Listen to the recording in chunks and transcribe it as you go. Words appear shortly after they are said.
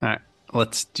All right,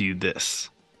 let's do this.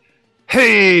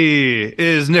 Hey,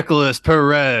 is Nicholas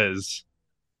Perez,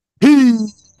 He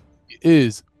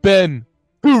is Ben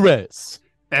Perez.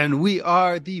 and we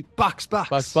are the Box Box,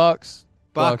 Box box,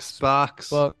 Box box, Box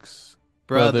box,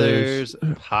 brothers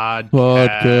Brothers podcast.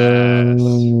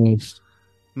 podcast.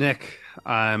 Nick,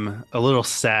 I'm a little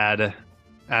sad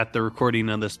at the recording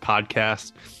of this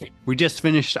podcast. We just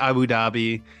finished Abu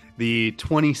Dhabi, the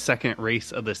 22nd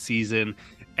race of the season,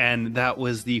 and that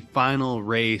was the final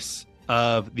race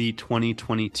of the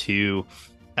 2022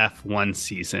 F1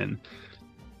 season.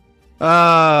 That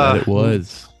Uh, it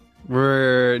was.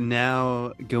 we're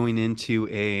now going into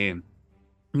a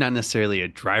not necessarily a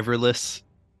driverless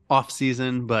off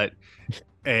season, but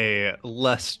a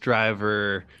less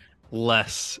driver,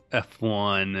 less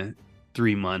F1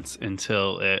 3 months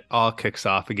until it all kicks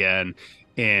off again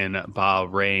in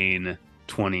Bahrain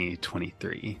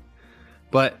 2023.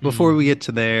 But before we Mm. get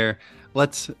to there,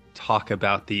 let's talk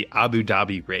about the Abu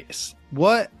Dhabi race.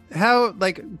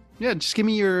 Just give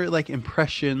me your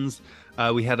impressions.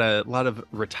 We had a lot of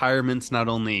retirements, not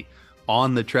only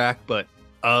on the track, but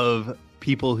of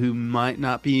people who might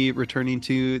not be returning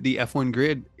to the F1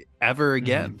 grid ever Mhm.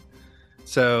 again.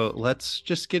 So let's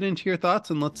just get into your thoughts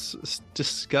and let's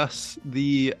discuss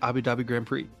the Abu Dhabi Grand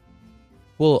Prix.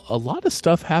 Well, a lot of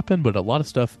stuff happened, but a lot of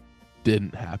stuff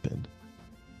didn't happen.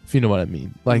 If you know what I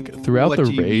mean. Like throughout What the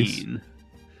do you race, mean?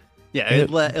 Yeah, it,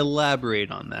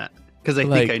 elaborate on that because I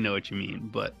think I like, know what you mean.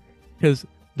 But because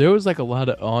there was like a lot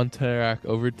of on track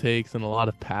overtakes and a lot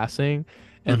of passing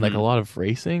and like a mhm. lot of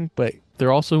racing, but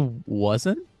there also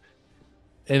wasn't.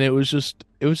 And it was just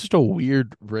a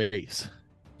weird race.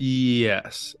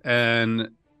 Yes, and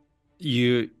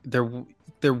you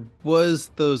there was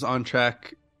those on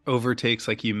track overtakes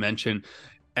like you mentioned,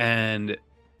 and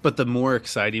but the more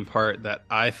exciting part that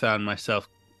I found myself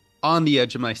on the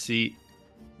edge of my seat,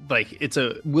 like it's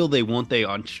a will they won't they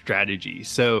on strategy.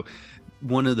 So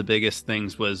one of the biggest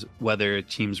things was whether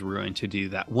teams were going to do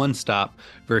that one stop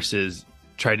versus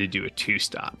try to do a two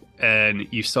stop. And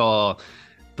you saw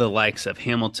the likes of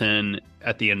Hamilton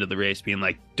at the end of the race being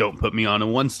like, don't put me on a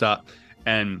one stop.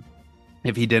 And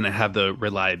if he didn't have the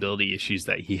reliability issues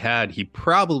that he had, he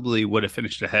probably would have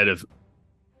finished ahead of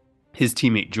his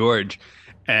teammate George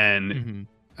and Hmm.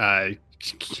 uh,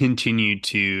 continued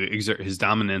to exert his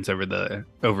dominance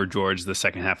over George the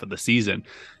second half of the season.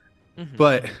 Hmm.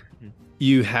 But Hmm.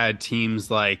 you had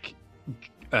teams like,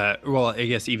 well, I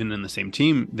guess even in the same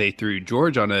team, they threw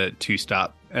George on a two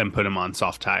stop and put him on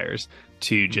soft tires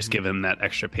to just Hmm. give him that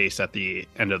extra pace at the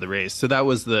end of the race. So that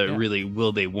was the Yeah. really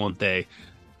will they, won't they.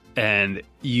 And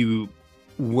you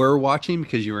were watching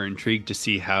because you were intrigued to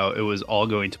see how it was all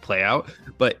going to play out.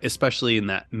 But especially in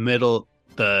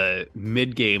the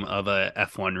mid game of a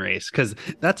F1 race, because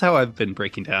that's how I've been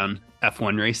breaking down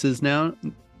F1 races now,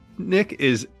 Nick,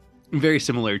 is very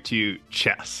similar to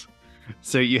chess.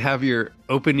 So you have your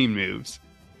opening moves,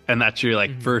 and that's your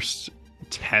Hmm. first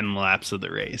 10 laps of the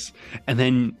race. And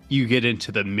then you get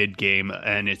into the mid game,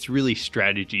 and it's really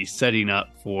strategy setting up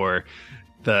for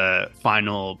the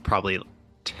final probably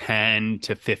 10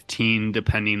 to 15,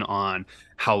 depending on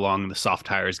how long the soft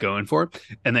tire is going for.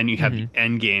 And then you have the Hmm.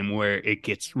 end game where it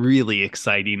gets really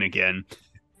exciting again.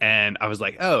 And I was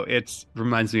like, oh, it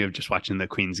reminds me of just watching the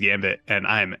Queen's Gambit. And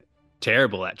I'm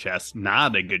terrible at chess,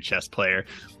 not a good chess player,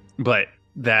 but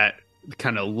that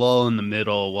kind of lull in the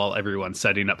middle while everyone's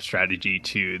setting up strategy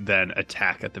to then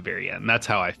attack at the very end. That's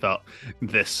how I felt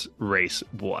this race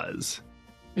was.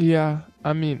 Yeah.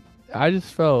 I mean, I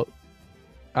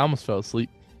almost fell asleep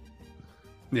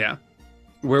Yeah.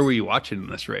 Where were you watching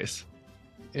this race?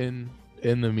 in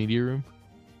in the media room.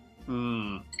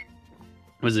 Mm.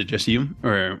 Was it just you,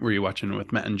 or were you watching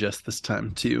with Matt and Jess this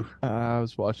time too? I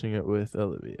was watching it with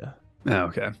Olivia. Oh,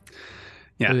 okay.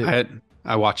 Yeah, It,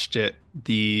 I watched it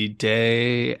the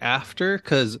day after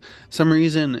because some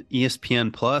reason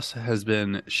ESPN Plus has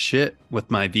been shit with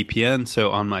my VPN.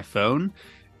 So on my phone,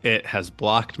 it has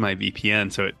blocked my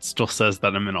VPN. So it still says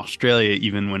that I'm in Australia,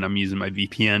 even when I'm using my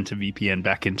VPN to VPN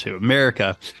back into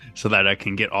America, so that I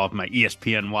can get all of my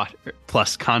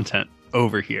Plus content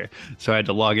over here. So I had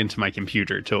to log into my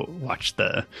computer to watch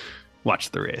the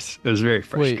race. It was very wait,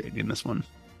 frustrating, this one.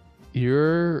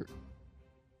 you're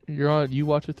you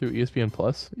watch it through ESPN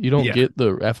Plus? You don't Yeah. get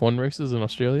the F1 races in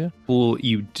Australia? Well,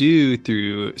 you do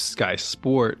through Sky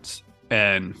Sports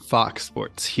and Fox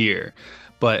Sports here,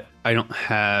 but I don't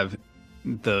have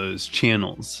those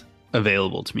channels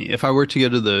available to me. If I were to go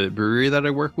to the brewery that I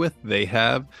work with, they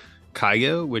have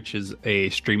Kygo, which is a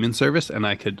streaming service, and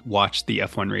I could watch the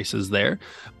F1 races there.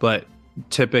 But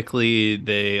Typically,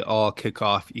 they all kick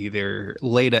off either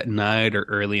late at night or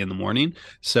early in the morning.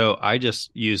 So I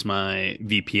just use my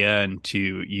VPN to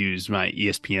use my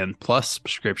ESPN Plus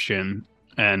subscription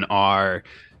and our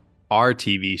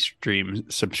TV stream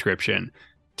subscription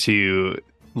to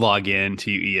log in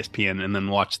to ESPN and then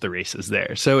watch the races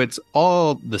there. So it's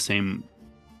all the same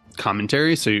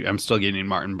commentary. So I'm still getting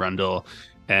Martin Brundle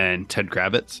and Ted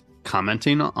Kravitz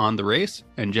commenting on the race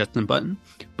and Jetson Button,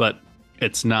 but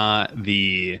it's not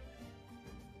the.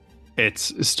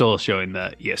 It's still showing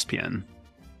the ESPN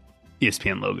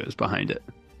logos behind it.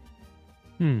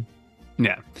 Hmm.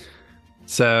 Yeah.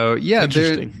 So yeah,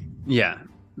 Interesting. yeah,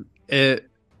 it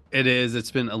is.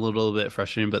 It's been a little bit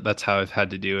frustrating, but that's how I've had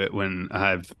to do it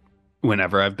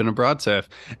whenever I've been abroad. So if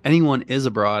anyone is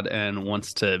abroad and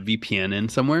wants to VPN in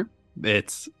somewhere,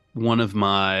 it's one of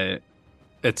my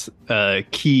it's a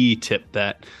key tip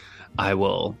that I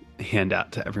will hand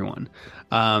out to everyone.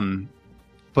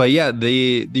 But yeah,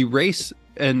 the race,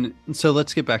 and so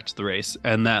let's get back to the race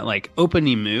and that like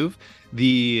opening move.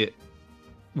 The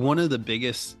one of the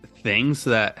biggest things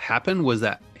that happened was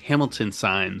that Hamilton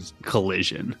Sainz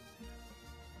collision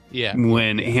Yeah.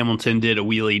 when Hamilton did a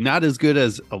wheelie, not as good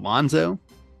as Alonso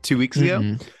 2 weeks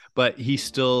ago, but he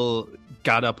still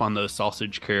got up on those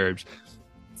sausage curbs,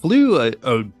 flew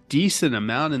a decent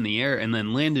amount in the air, and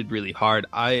then landed really hard.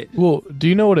 Well, do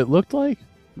you know what it looked like?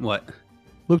 What?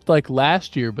 Looked like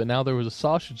last year, but now there was a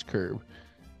sausage curb.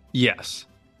 Yes.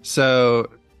 So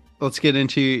let's get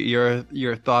into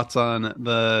your thoughts on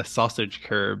the sausage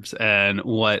curbs and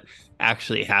what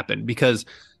actually happened, because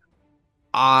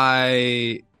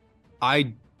I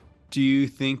do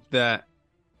think that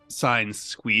Sainz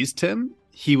squeezed him.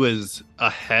 He was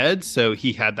ahead, so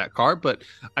he had that car, but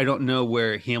I don't know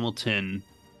where Hamilton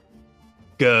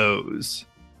goes,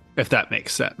 if that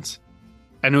makes sense.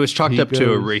 And it was chalked He up to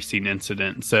a goes- racing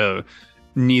incident, so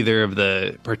neither of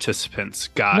the participants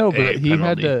got No, a but he had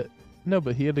penalty. to. No,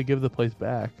 but he had to give the place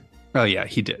back, Oh yeah,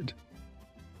 he did.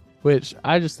 which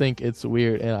I just think it's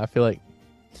weird, and I feel like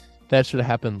that should have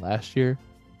happened last year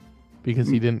because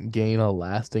he didn't gain a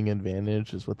lasting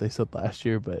advantage, is what they said last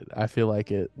year. But I feel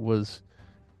like it was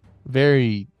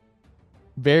very,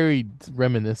 very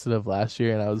reminiscent of last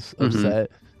year, and I was Mhm.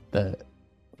 upset that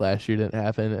last year didn't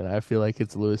happen, and I feel like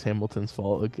it's Lewis Hamilton's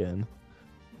fault again.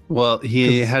 Well,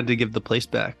 he 'Cause- had to give the place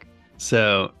back.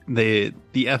 So the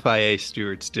FIA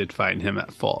stewards did find him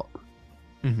at fault.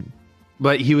 Mhm.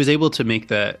 But he was able to make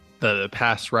the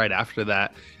pass right after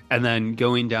that. And then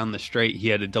going down the straight, he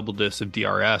had a double dose of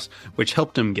DRS, which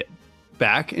helped him get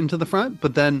back into the front.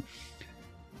 But then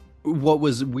what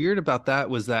was weird about that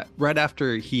was that right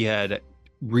after he had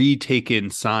retaken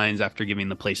Sainz after giving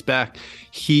the place back,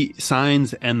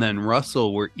 Sainz and then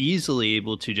Russell were easily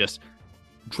able to just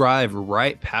drive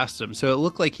right past him. So it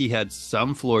looked like he had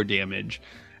some floor damage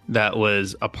that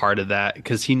was a part of that,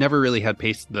 because he never really had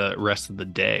pace the rest of the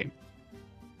day.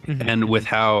 Mhm. And with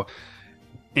how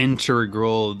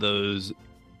integral those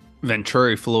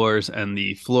Venturi floors and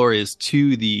the floor is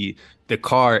to the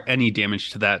car, any damage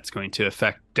to that's going to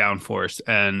affect downforce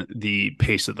and the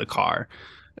pace of the car.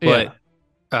 Yeah.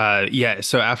 But yeah,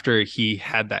 so after he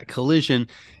had that collision,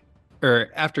 or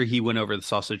after he went over the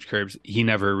sausage curbs, he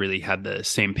never really had the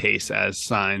same pace as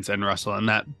Sainz and Russell, and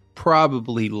that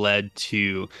probably led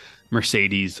to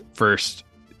Mercedes' first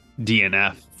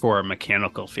DNF for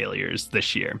mechanical failures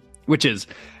this year, which is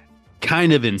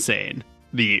kind of insane,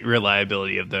 the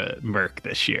reliability of the Merc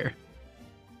this year.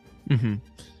 Hmm.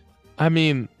 I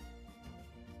mean,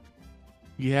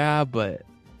 yeah, but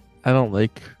I don't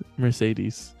like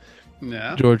Mercedes.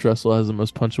 Yeah. George Russell has the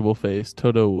most punchable face.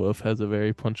 Toto Wolff has a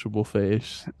very punchable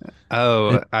face.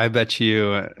 Oh, I bet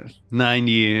you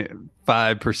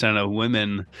 95% of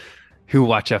women who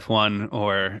watch F1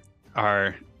 or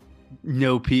are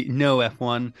no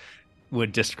F1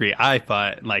 would disagree. I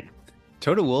thought like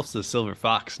Toto Wolff's a silver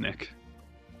fox, Nick.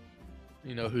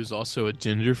 You know who's also a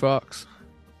ginger fox?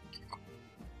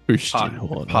 Christian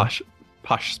Horner.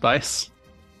 Posh Spice.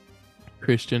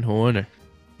 Christian Horner.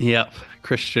 Yep,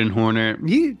 Christian Horner.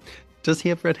 Does he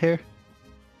have red hair?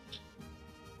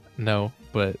 No,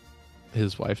 but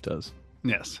his wife does.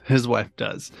 Yes, his wife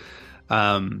does.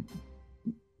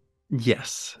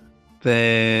 Yes,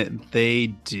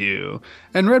 they do.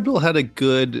 And Red Bull had a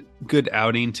good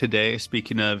outing today.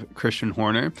 Speaking of Christian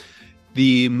Horner,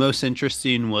 the most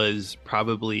interesting was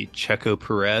probably Checo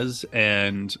Perez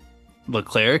and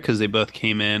Leclerc, because they both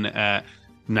came in at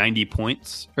 90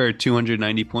 points or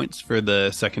 290 points for the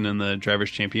second in the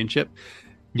Drivers' Championship.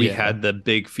 We Yeah. had the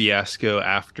big fiasco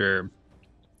after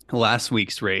last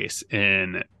week's race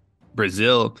in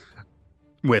Brazil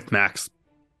with Max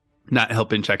not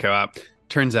helping Checo out.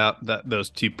 Turns out that those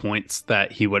 2 points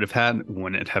that he would have had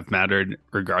wouldn't have mattered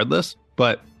regardless.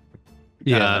 But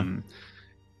Yeah.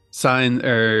 Sainz,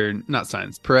 or not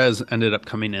Sainz, Perez ended up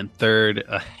coming in third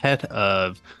ahead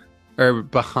of or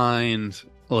behind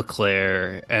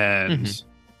Leclerc and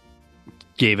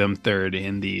gave him third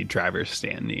in the driver's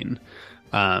standing.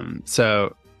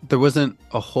 So there wasn't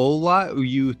a whole lot.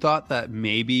 You thought that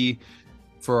maybe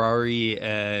Ferrari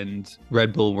and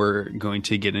Red Bull were going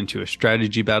to get into a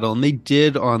strategy battle, and they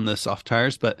did on the soft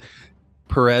tires, but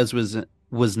Perez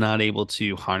was not able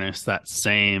to harness that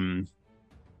same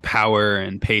power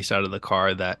and pace out of the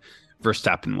car that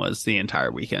Verstappen was the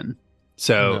entire weekend.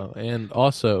 So, No, and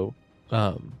also,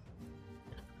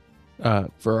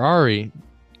 Ferrari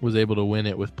was able to win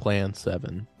it with Plan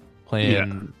 7,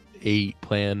 Plan 8,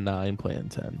 Plan 9, Plan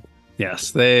 10.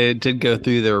 Yes, they did go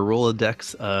through their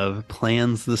Rolodex of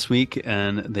plans this week,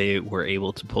 and they were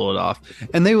able to pull it off.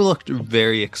 And they looked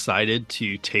very excited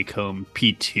to take home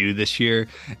P2 this year.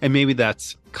 And maybe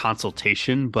that's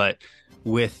consultation, but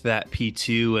with that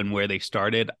P2 and where they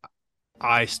started,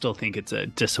 I still think it's a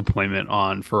disappointment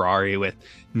on Ferrari with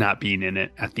not being in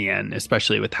it at the end,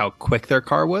 especially with how quick their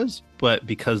car was. But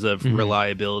because of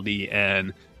reliability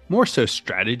and more so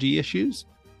strategy issues,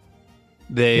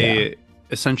 they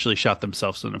essentially shot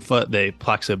themselves in the foot. They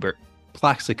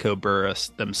Plaxico Burress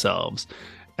themselves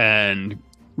and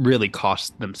really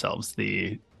cost themselves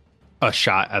a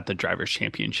shot at the Drivers'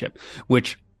 Championship,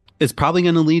 which is probably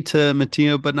going to lead to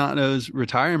Matteo Binotto's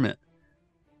retirement.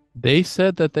 They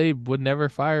said that they would never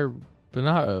fire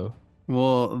Binotto.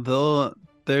 Well,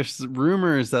 there's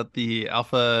rumors that the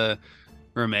Alfa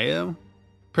Romeo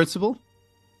principal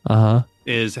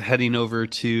is heading over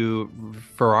to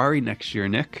Ferrari next year,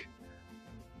 Nick.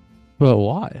 But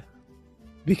why?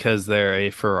 Because they're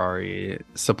a Ferrari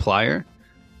supplier.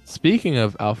 Speaking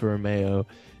of Alfa Romeo,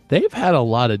 they've had a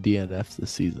lot of DNFs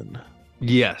this season.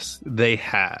 Yes, they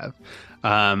have.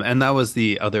 And that was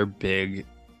the other big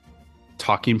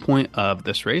talking point of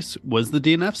this race was the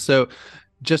DNF. So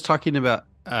just talking about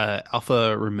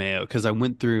Alfa Romeo, because I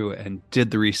went through and did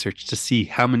the research to see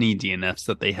how many DNFs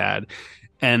that they had.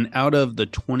 And out of the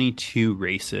 22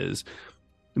 races,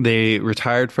 they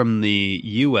retired from the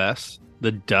US,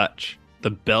 the Dutch, the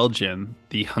Belgian,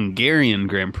 the Hungarian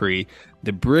Grand Prix,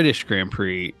 the British Grand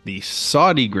Prix, the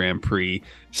Saudi Grand Prix,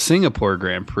 Singapore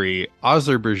Grand Prix,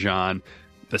 Azerbaijan,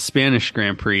 the Spanish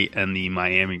Grand Prix, and the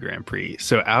Miami Grand Prix.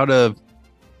 So out of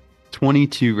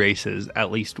 22 races,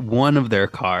 at least one of their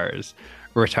cars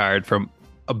retired from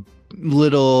a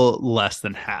little less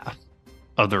than half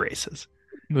of the races.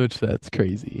 Which that's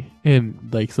crazy. And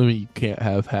like something you can't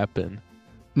have happen.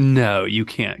 No, you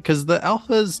can't, because the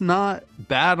Alpha's not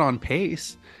bad on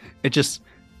pace. It just,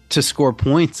 to score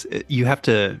points, you have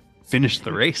to finish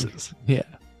the races. Yeah.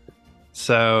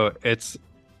 So it's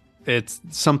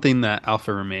something that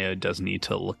Alfa Romeo does need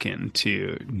to look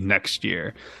into next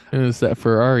year. And it's that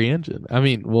Ferrari engine. I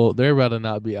mean, well, they're about to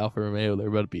not be Alfa Romeo. They're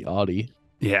about to be Audi.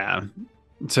 Yeah.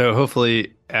 So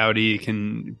hopefully Audi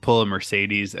can pull a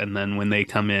Mercedes, and then when they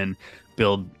come in,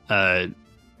 build a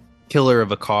killer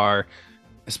of a car,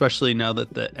 especially now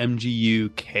that the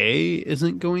MGU-K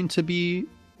isn't going to be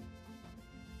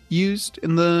used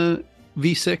in the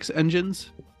V6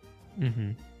 engines.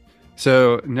 Mm-hmm.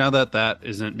 So now that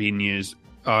isn't being used,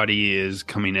 Audi is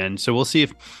coming in. So we'll see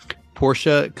if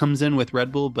Porsche comes in with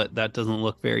Red Bull, but that doesn't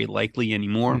look very likely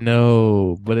anymore.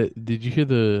 No, but did you hear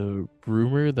the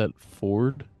rumor that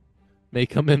Ford may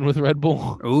come in with Red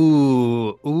Bull?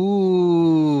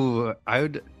 Ooh!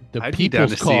 I'd be down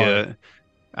to car.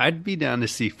 I'd be down to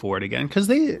see Ford again, because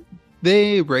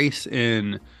they race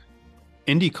in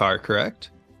IndyCar, correct?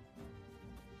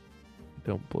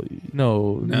 Don't believe.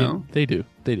 No. Yeah, they do.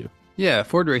 Yeah,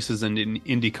 Ford races in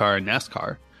IndyCar and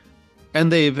NASCAR, and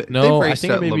they've raced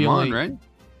at Le Mans, right?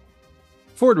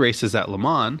 Ford races at Le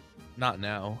Mans. Not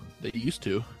now. They used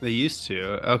to.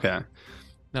 Okay.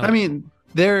 No. I mean,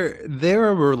 they're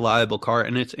a reliable car,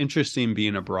 and it's interesting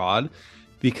being abroad,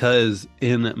 because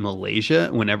in Malaysia,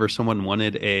 whenever someone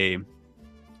wanted a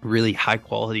really high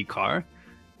quality car,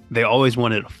 they always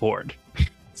wanted a Ford.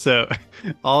 So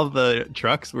all of the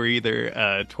trucks were either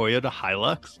a Toyota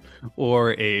Hilux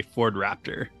or a Ford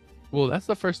Raptor. Well, that's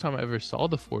the first time I ever saw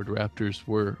the Ford Raptors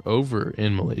were over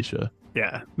in Malaysia.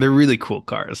 Yeah, they're really cool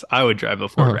cars. I would drive a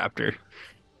Ford Raptor.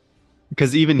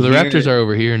 Because even the Raptors are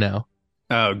over here now.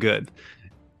 Oh, good.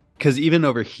 Because even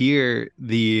over here,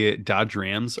 the Dodge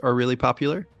Rams are really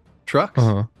popular trucks.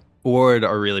 Ford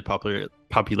are really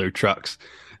popular trucks.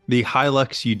 The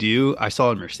Hilux I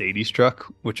saw a Mercedes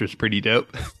truck, which was pretty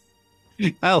dope.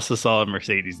 I also saw a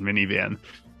Mercedes minivan.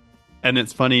 And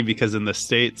it's funny because in the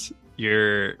States,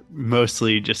 you're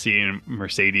mostly just seeing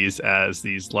Mercedes as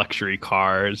these luxury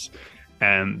cars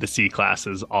and the C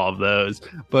classes, all of those.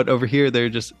 But over here, they're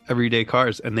just everyday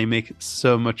cars and they make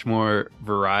so much more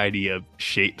variety of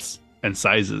shapes and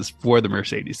sizes for the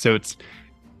Mercedes. So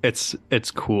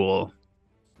it's cool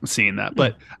seeing that. Hmm.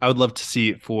 But I would love to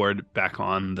see Ford back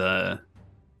on the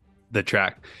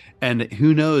track. And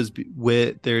who knows?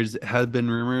 With there's have been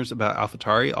rumors about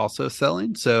AlphaTauri also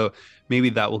selling, so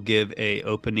maybe that will give a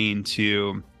opening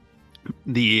to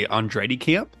the Andretti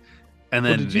camp, and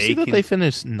Well, then did you see they that they can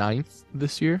finished ninth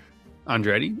this year?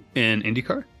 Andretti in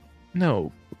IndyCar.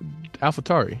 No,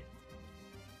 AlphaTauri.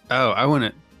 Oh, I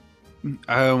want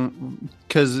to.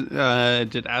 Because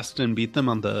did Aston beat them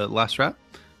on the last lap?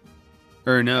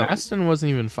 Or no? Aston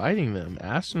wasn't even fighting them.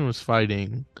 Aston was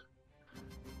fighting.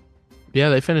 Yeah,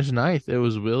 they finished ninth. It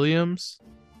was Williams,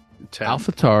 10.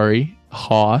 AlphaTauri,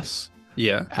 Haas,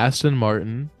 Yeah. Aston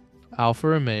Martin, Alfa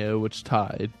Romeo, which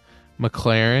tied,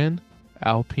 McLaren,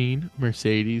 Alpine,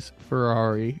 Mercedes,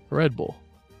 Ferrari, Red Bull.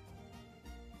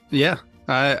 Yeah.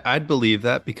 I'd believe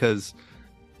that because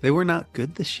they were not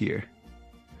good this year.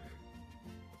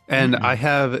 And I Mm-mm.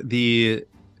 have the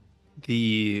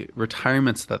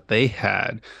retirements that they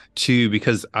had too,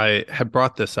 because I had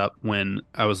brought this up when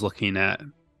I was looking at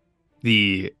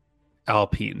the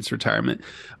Alpine's retirement.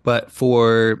 But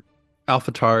for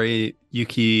AlphaTauri,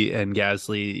 Yuki and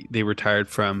Gasly, they retired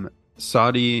from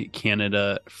Saudi,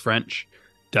 Canada, French,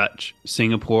 Dutch,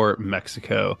 Singapore,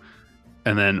 Mexico,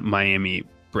 and then Miami,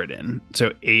 Britain.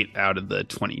 So 8 out of the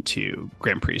 22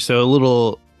 Grand Prix. So a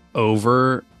little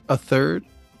over a third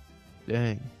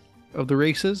Dang. of the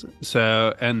races.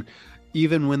 So, and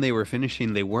even when they were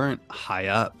finishing, they weren't high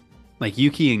up. Like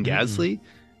Yuki and Mm-mm. Gasly,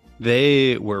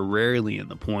 they were rarely in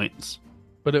the points.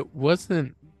 But it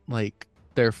wasn't like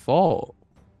their fault.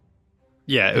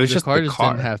 Yeah, it Like was the just car the just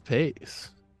didn't car. have pace.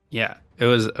 Yeah, it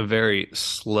was a very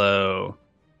slow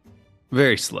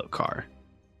car.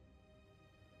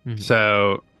 Mhm.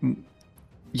 So,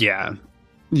 yeah,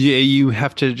 yeah, you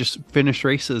have to just finish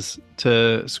races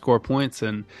to score points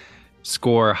and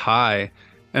score high,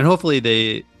 and hopefully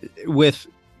they with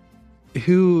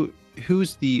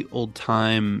who's the old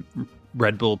time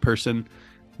Red Bull person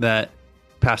that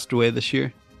passed away this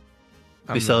year.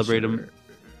 They I'm not celebrate sure. him.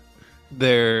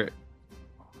 Their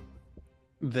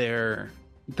their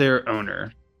their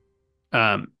owner,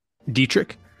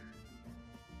 Dietrich.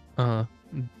 Uh,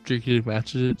 Drinking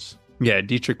matches. Yeah,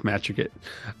 Dietrich Mateschitz.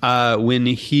 When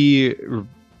he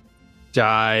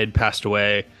died, passed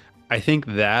away, I think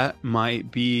that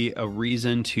might be a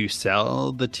reason to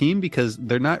sell the team because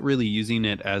they're not really using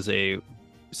it as a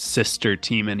sister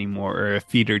team anymore or a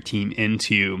feeder team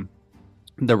into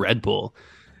the Red Bull.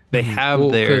 They have Well,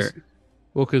 their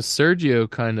because Sergio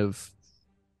kind of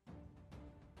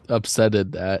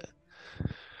upsetted that.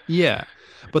 yeah,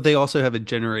 but they also have a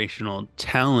generational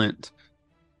talent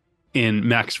in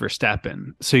Max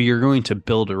Verstappen. So you're going to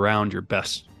build around your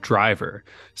best driver.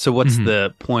 So what's Mhm.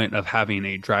 the point of having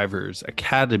a driver's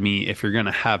academy if you're going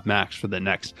to have Max for the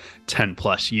next 10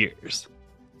 plus years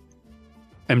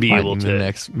and be able Finding the to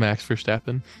next Max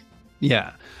Verstappen.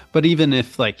 yeah. But even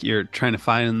if like you're trying to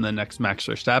find the next Max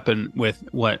Verstappen with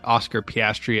what Oscar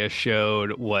Piastri has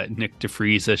showed, what Nick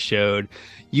DeFries has showed,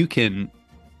 you can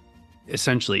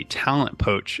essentially talent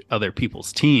poach other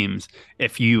people's teams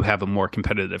if you have a more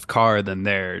competitive car than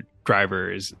their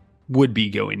drivers would be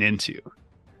going into.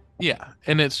 Yeah,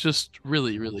 and it's just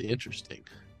really, really interesting.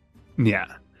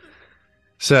 Yeah.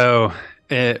 So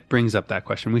it brings up that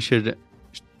question. We should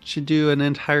do an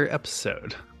entire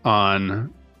episode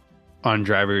on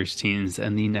drivers' teams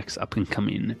and the next up and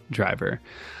coming driver.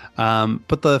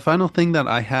 But the final thing that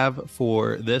I have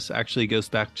for this actually goes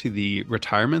back to the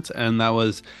retirements, and that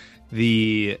was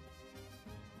the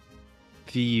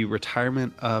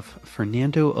retirement of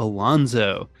Fernando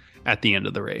Alonso at the end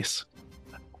of the race.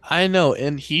 I know,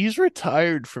 and he's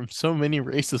retired from so many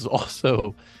races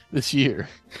also this year.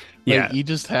 Yeah. Like he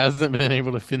just hasn't been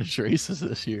able to finish races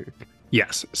this year.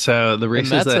 Yes. So the And races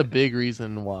that's a that big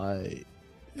reason why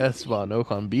Esteban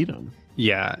Ocon beat him.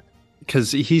 yeah,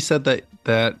 because he said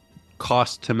that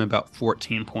cost him about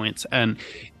 14 points, and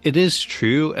it is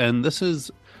true. And this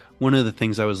is one of the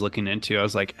things I was looking into. I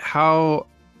was like, how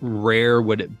rare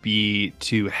would it be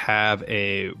to have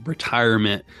a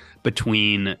retirement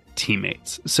between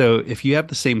teammates? So if you have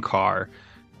the same car,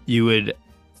 you would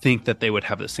think that they would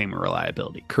have the same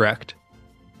reliability, correct?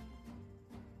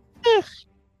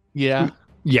 Yeah.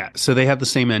 Yeah, so they have the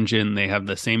same engine, they have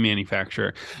the same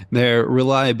manufacturer. Their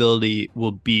reliability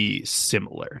will be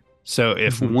similar. So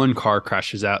if Mhm. one car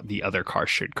crashes out, the other car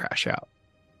should crash out.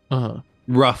 Uh-huh.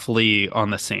 roughly on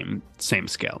the same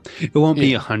scale. It won't be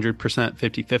Yeah. 100%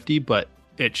 50-50, but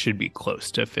it should be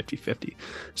close to 50-50.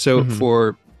 So Mhm.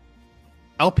 for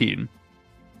Alpine,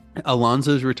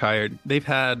 Alonso's retired. They've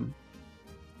had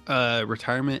a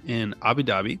retirement in Abu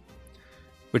Dhabi,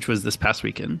 which was this past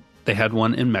weekend. They had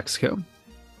one in Mexico.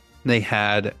 They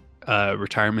had a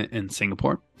retirement in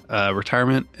Singapore, a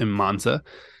retirement in Monza,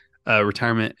 a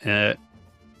retirement at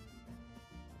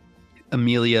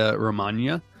Emilia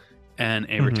Romagna, and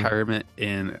a Mhm. retirement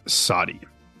in Saudi.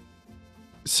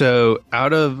 So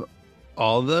out of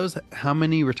all of those, how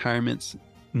many retirements,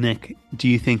 Nick, do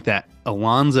you think that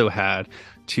Alonso had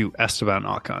to Esteban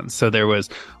Ocon? So there was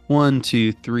 1,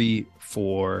 2, 3,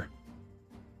 4,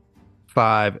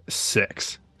 5,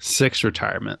 6. 6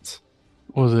 retirements.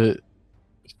 Was it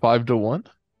 5-1?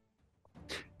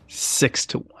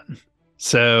 6-1.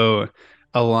 So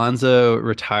Alonso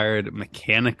retired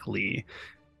mechanically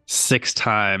 6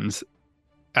 times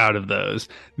out of those.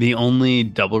 The only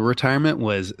double retirement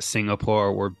was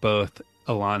Singapore, where both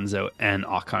Alonso and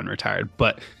Ocon retired.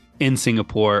 But in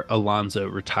Singapore, Alonso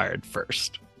retired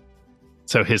first.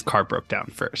 So his car broke down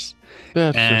first.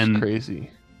 That's just And crazy.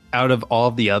 out of all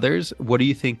of the others, what do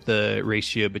you think the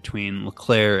ratio between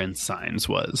Leclerc and Sainz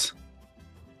was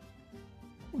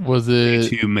Was due it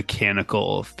to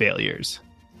mechanical failures?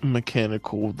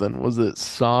 mechanical? Then was it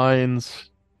signs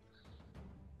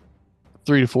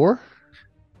 3-4?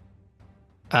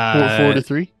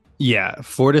 4-3? Yeah,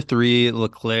 4-3.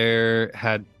 Leclerc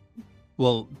had,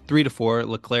 well, 3-4.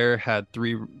 Leclerc had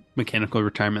 3 mechanical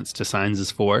retirements to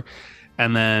Sainz's 4,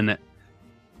 and then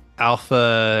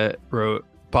Alpha wrote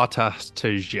Bottas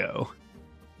to Zhou.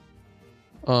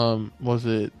 Was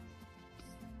it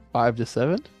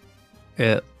 5-7?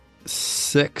 At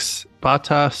 6,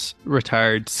 Bottas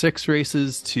retired 6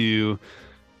 races to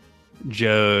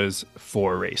Zhou's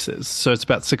 4 races, so it's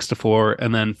about 6-4,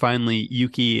 and then finally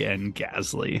Yuki and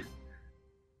Gasly.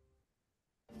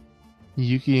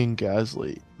 Yuki and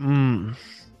Gasly.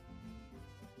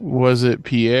 Was it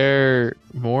Pierre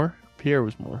more? Pierre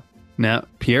was more. Now,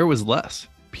 Pierre was less.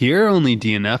 Pierre only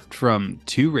DNF'd from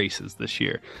 2 races this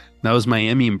year. That was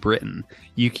Miami and Britain.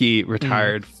 Yuki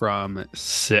retired from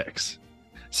 6.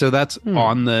 So that's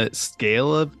on the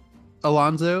scale of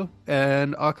Alonso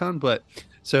and Ocon. But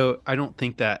so I don't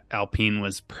think that Alpine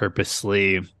was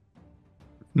purposely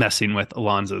messing with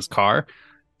Alonso's car,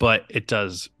 but it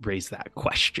does raise that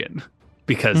question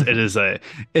because it is a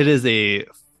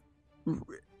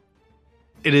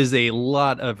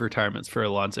lot of retirements for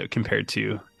Alonso compared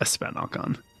to Esteban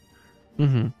Ocon.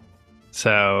 Mm-hmm.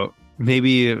 So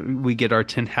maybe we get our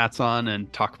tin hats on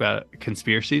and talk about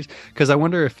conspiracies, because I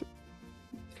wonder if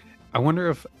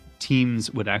teams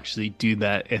would actually do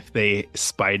that if they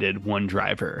spited one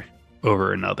driver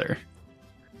over another.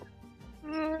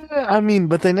 I mean,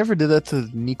 but they never did that to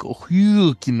Nico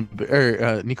Hülkenberg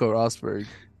or Nico Rosberg.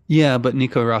 Yeah, but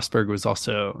Nico Rosberg was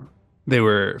also, they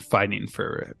were fighting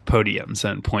for podiums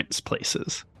and points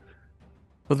places.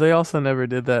 But they also never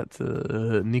did that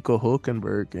to Nico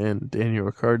Hülkenberg and Daniel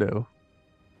Ricciardo.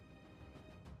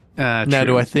 Now, True.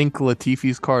 do I think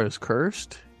Latifi's car is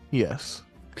cursed? Yes.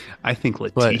 I think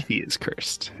Latifi is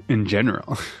cursed in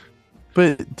general.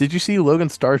 But did you see Logan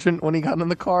Sargent when he got in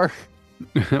the car?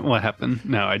 What happened?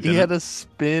 No, I didn't. He had a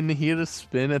spin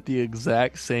at the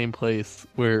exact same place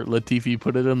where Latifi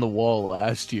put it in the wall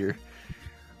last year.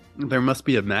 There must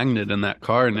be a magnet in that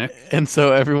car, Nick. And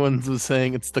so everyone was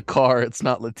saying it's the car, it's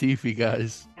not Latifi,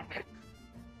 guys.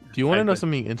 Do you want to know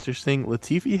something interesting?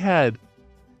 Latifi had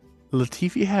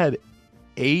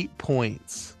 8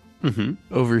 points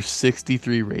over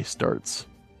 63 race starts.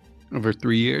 Over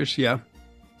 3 years, yeah.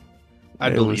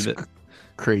 I believe it.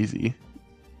 Crazy.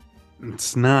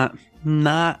 It's not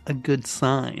a good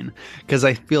sign, because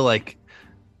I feel like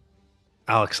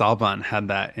Alex Albon had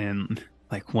that in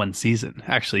like one season.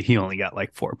 Actually, he only got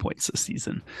like 4 points this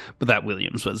season, but that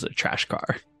Williams was a trash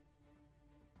car.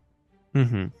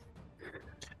 And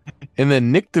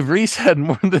then Nick DeVries had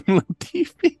more than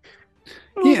Latifi.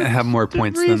 Yeah, have more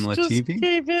points than Latifi. Just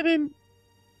came in and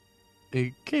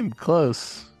it came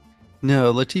close.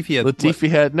 No, Latifi had.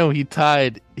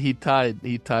 He tied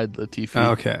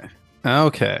Latifi.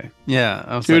 Okay. Yeah,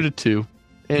 I was 2-2,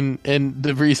 and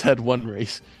DeVries had 1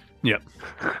 race. Yep.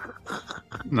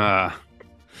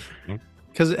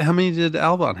 Because how many did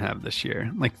Albon have this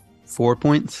year? Like 4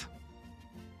 points.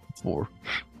 4.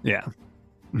 Yeah.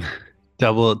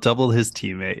 doubled his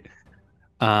teammate.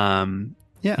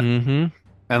 Yeah. And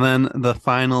then the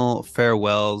final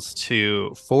farewells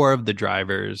to 4 of the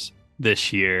drivers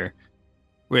this year,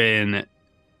 when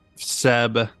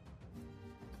Seb,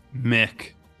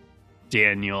 Mick,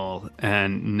 Daniel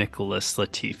and Nicholas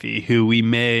Latifi, who we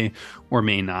may or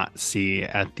may not see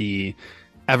at the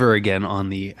ever again on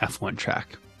the F1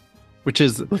 track, which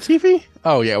is Latifi?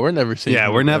 Oh yeah, we're never seeing yeah,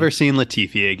 him we're again. never seeing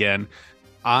Latifi again.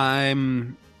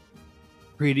 I'm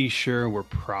pretty sure we're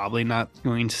probably not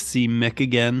going to see Mick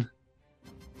again.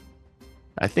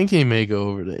 I think he may go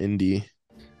over to Indy.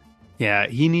 Yeah,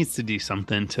 he needs to do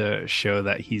something to show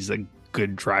that he's a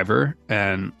good driver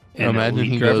and an Imagine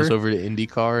elite he driver. goes over to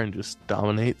IndyCar and just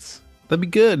dominates. That'd be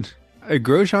good.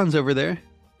 Grosjean's over there.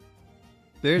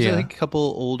 There's Yeah. a couple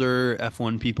older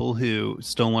F1 people who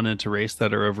still wanted to race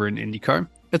that are over in IndyCar.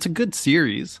 It's a good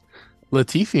series.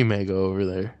 Latifi may go over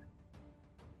there.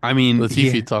 I mean,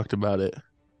 Latifi talked about it.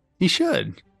 he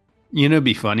should. You know, it'd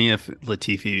be funny if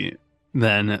Latifi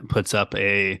then puts up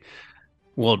a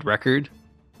world record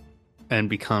and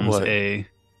becomes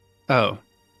What?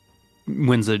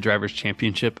 wins the drivers'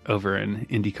 championship over in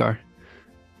IndyCar.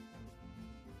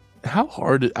 How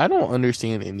hard? I don't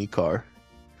understand IndyCar.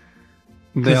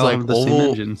 They all like, have the same oval-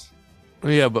 engines.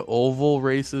 Yeah, but oval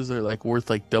races are like worth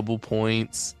like double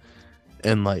points,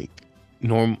 and like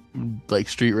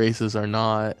street races are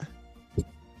not.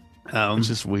 It's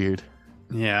just weird.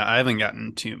 Yeah, I haven't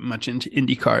gotten too much into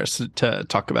IndyCars to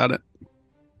talk about it.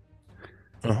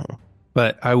 Uh-huh.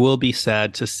 But I will be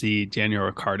sad to see Daniel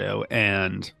Ricciardo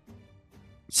and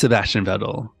Sebastian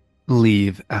Vettel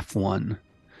leave F1.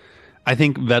 I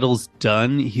think Vettel's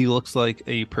done. He looks like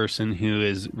a person who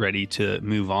is ready to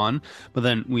move on. But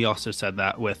then we also said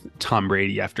that with Tom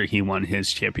Brady after he won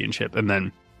his championship. And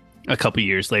then a couple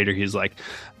years later, he's like,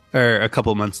 or a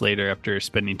couple months later after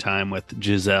spending time with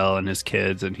Giselle and his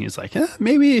kids, and he's like,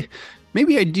 maybe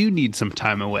I do need some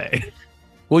time away.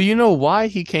 Well, you know why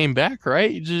he came back,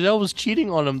 right? Giselle was cheating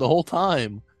on him the whole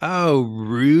time. Oh,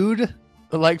 rude.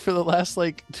 Like for the last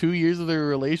 2 years of their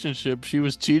relationship, she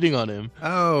was cheating on him.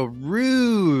 Oh,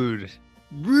 rude.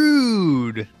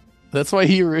 Rude. That's why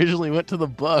he originally went to the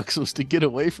Bucks, was to get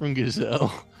away from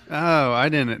Giselle. Oh, I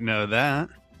didn't know that.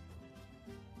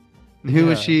 Who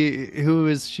was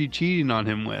she cheating on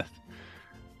him with?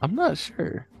 I'm not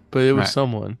sure, but it was Right.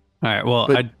 someone. All right. Well,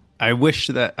 But-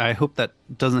 I hope that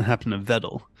doesn't happen to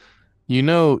Vettel. You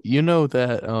know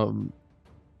that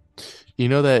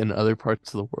in other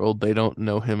parts of the world they don't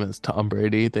know him as Tom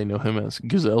Brady, they know him as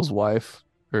Giselle's wife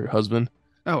or husband.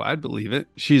 Oh, I'd believe it.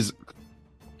 She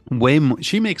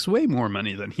makes way more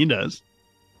money than he does.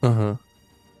 Uh-huh.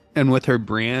 And with her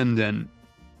brand and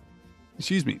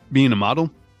being a model,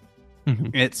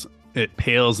 Mhm. it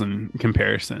pales in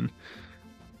comparison.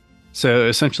 So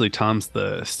essentially Tom's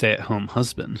the stay-at-home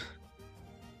husband.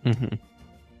 Mhm.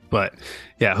 But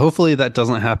yeah, hopefully that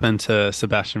doesn't happen to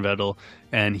Sebastian Vettel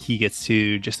and he gets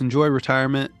to just enjoy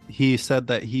retirement. He said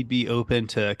that he'd be open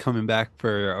to coming back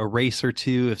for a race or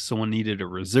two if someone needed a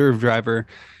reserve driver.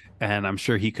 And I'm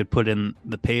sure he could put in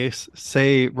the pace.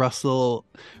 Say Russell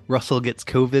gets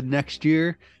COVID next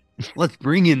year. Let's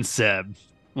bring in Seb.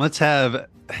 Let's have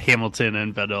Hamilton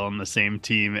and Vettel on the same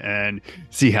team and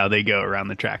see how they go around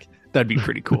the track. That'd be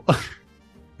pretty cool.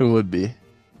 It would be.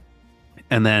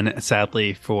 And then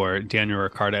sadly for Daniel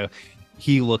Ricciardo,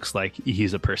 he looks like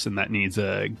he's a person that needs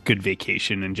a good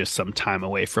vacation and just some time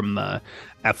away from the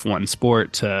F1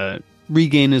 sport to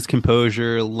regain his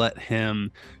composure, let him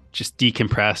just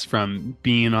decompress from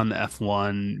being on the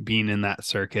F1, being in that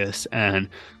circus, and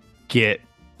get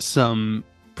some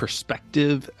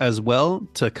perspective as well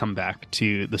to come back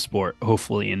to the sport,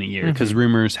 hopefully in a year. Because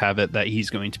rumors have it that he's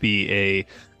going to be a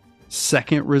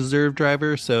second reserve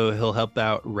driver, so he'll help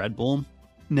out Red Bull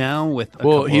now with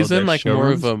He's in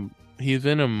showrooms. he's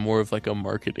in a more of like a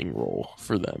marketing role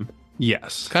for them.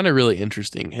 Yes. Kind of really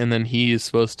interesting. And then he is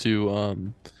supposed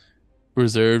to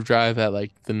reserve drive at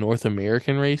like the North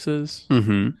American races.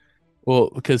 Mm-hmm. Well,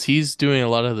 because he's doing a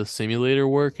lot of the simulator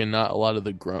work and not a lot of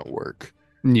the grunt work.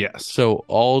 Yes. So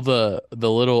all the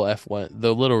little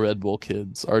the little Red Bull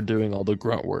kids are doing all the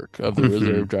grunt work of the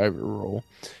reserve driver role,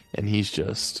 and he's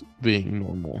just being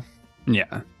normal.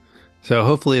 Yeah. So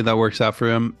hopefully that works out for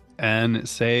him. And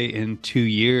say in 2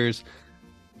 years,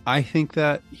 I think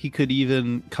that he could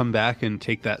even come back and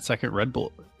take that second Red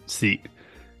Bull seat.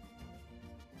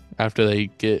 After they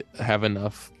have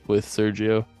enough with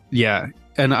Sergio. Yeah.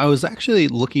 And I was actually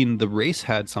looking, the race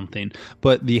had something,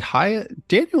 but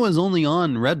Daniel was only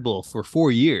on Red Bull for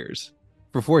 4 years,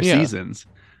 for 4 seasons.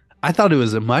 I thought it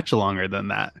was much longer than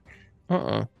that.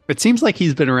 It seems like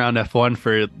he's been around F1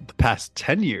 for the past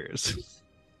 10 years.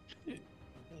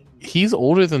 He's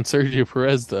older than Sergio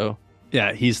Perez, though.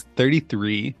 Yeah, he's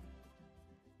 33,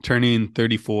 turning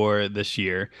 34 this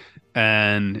year.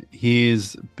 And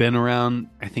he's been around,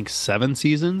 I think, 7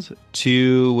 seasons,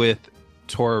 2 with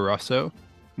Toro Rosso,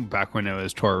 back when it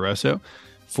was Toro Rosso,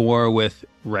 4 with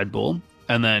Red Bull,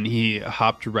 and then he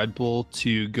hopped Red Bull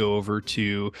to go over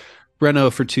to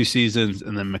Renault for 2 seasons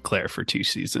and then McLaren for 2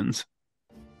 seasons.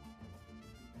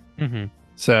 Mm-hmm.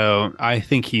 So I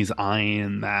think he's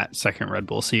eyeing that second Red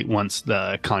Bull seat once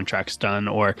the contract's done,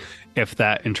 or if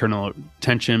that internal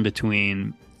tension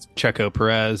between Checo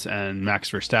Perez and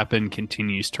Max Verstappen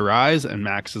continues to rise, and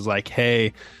Max is like,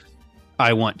 hey,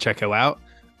 I want Checo out.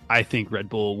 I think Red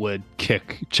Bull would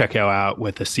kick Checo out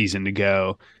with a season to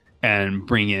go and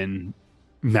bring in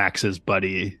Max's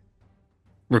buddy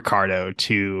Ricardo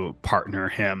to partner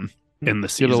him in the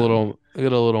season.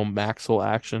 Get a little Maxwell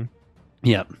action.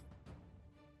 Yep.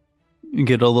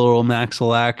 Get a little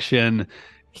Maxwell action.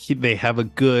 They have a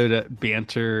good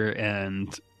banter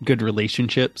and good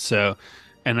relationship. So,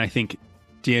 and I think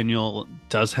Daniel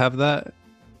does have that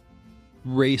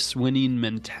race winning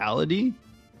mentality.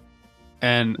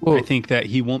 And I think that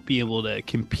he won't be able to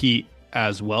compete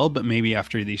as well, but maybe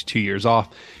after these 2 years off,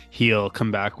 he'll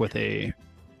come back with a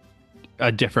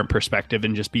different perspective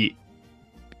and just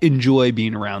enjoy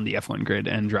being around the F1 grid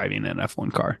and driving an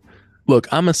F1 car.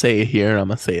 Look, I'm going to say it here and I'm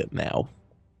going to say it now.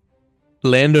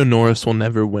 Lando Norris will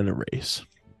never win a race.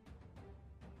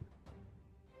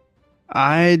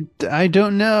 I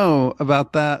don't know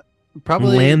about that.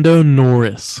 Probably Lando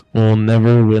Norris will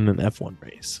never win an F1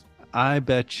 race. I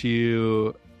bet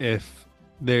you if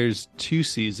there's 2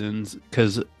 seasons,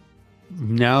 because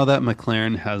now that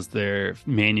McLaren has their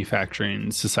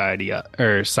manufacturing site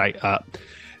up,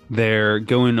 they're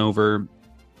going over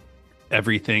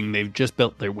everything. They've just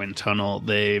built their wind tunnel.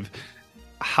 They've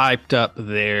hyped up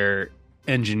their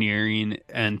engineering,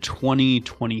 and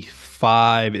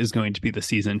 2025 is going to be the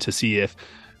season to see if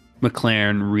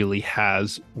McLaren really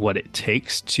has what it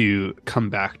takes to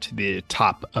come back to the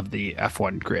top of the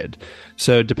F1 grid.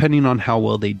 So depending on how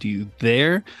well they do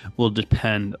there will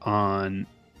dictate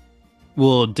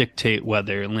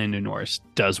whether Lando Norris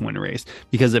does win a race.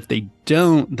 Because if they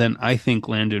don't, then I think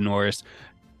Lando Norris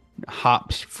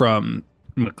hops from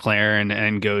McLaren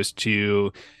and goes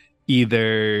to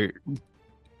either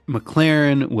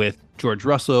McLaren with George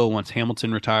Russell once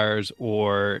Hamilton retires,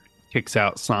 or kicks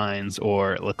out Sainz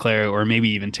or Leclerc, or maybe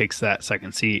even takes that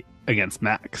second seat against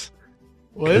Max.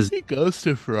 What if he goes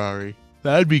to Ferrari?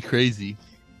 That'd be crazy.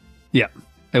 Yeah,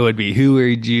 it would be. Who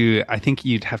would you? I think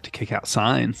you'd have to kick out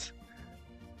Sainz.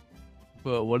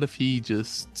 But what if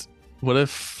what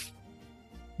if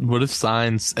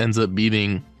Sainz ends up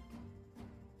beating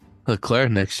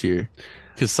Leclerc next year?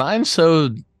 Because Sainz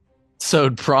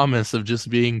showed promise of just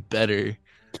being better.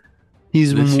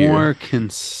 He's more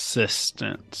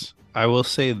consistent. I will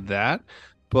say that,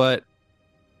 but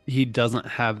he doesn't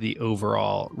have the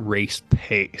overall race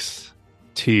pace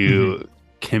to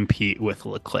compete with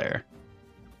Leclerc.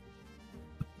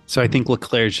 So I think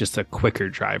Leclerc is just a quicker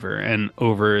driver. And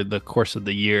over the course of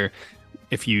the year,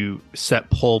 if you set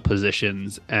pole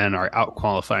positions and are out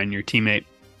qualifying your teammate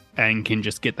and can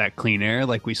just get that clean air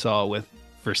like we saw with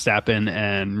Verstappen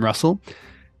and Russell,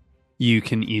 you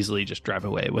can easily just drive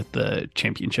away with the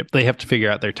championship. They have to figure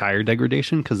out their tire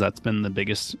degradation, because that's been the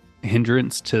biggest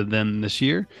hindrance to them this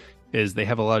year, is they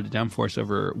have a lot of downforce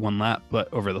over one lap,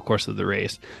 but over the course of the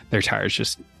race, their tires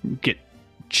just get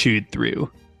chewed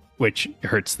through, which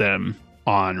hurts them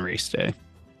on race day.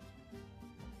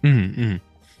 Mm-hmm.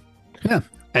 Yeah.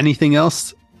 Anything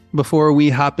else before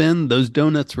we hop in? Those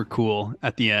donuts were cool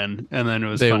at the end, and then it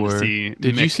was fun to see.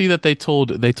 Did you see that they told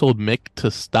Mick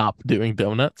to stop doing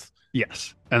donuts?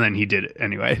 Yes. And then he did it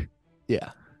anyway. Yeah.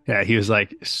 Yeah, he was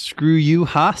like, screw you,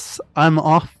 Haas. I'm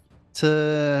off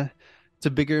to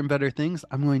bigger and better things.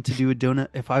 I'm going to do a donut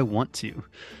if I want to.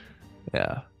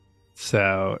 Yeah.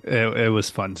 So it was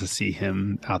fun to see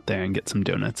him out there and get some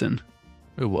donuts in.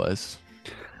 It was.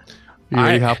 You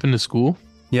ready to hop into school?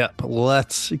 Yep.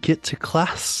 Let's get to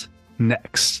class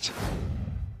next.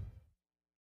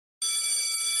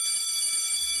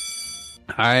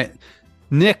 All right.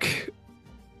 Nick,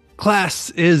 class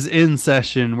is in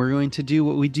session. We're going to do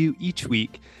what we do each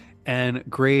week and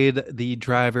grade the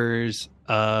drivers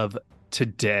of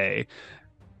today.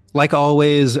 Like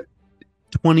always,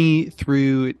 20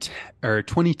 through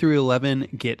 11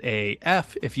 get a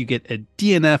F. If you get a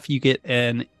DNF, you get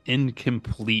an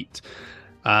incomplete.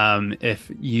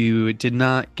 If you did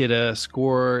not get a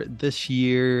score this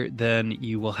year, then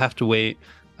you will have to wait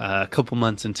a couple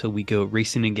months until we go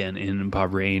racing again in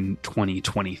Bahrain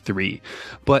 2023.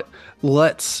 But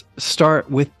let's start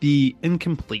with the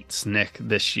incompletes, Nick,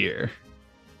 this year.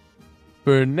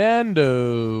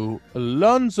 Fernando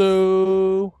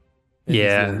Alonso.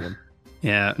 Yeah.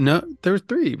 Yeah. No, there were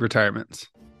 3 retirements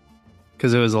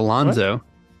because it was Alonso.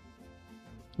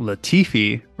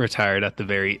 Latifi retired at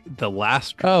the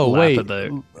last Oh lap of wait,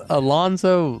 the.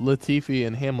 Alonso, Latifi,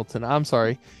 and Hamilton. I'm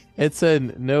sorry, it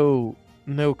said no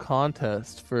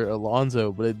contest for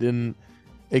Alonso, but it didn't.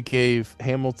 It gave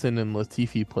Hamilton and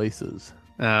Latifi places.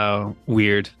 Oh,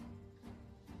 weird.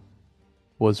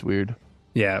 Was weird.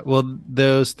 Yeah, well,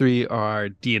 those three are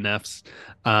DNFs.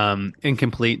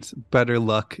 Incomplete. Better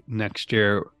luck next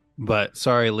year. But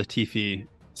sorry, Latifi,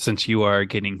 since you are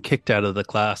getting kicked out of the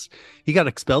class, he got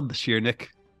expelled this year,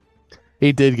 Nick.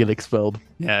 He did get expelled.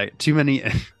 Yeah, too many,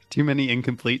 too many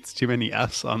incompletes, too many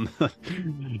Fs on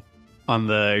on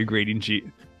the grading sheet.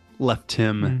 Left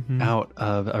him out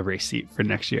of a race seat for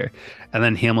next year. And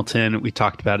then Hamilton, we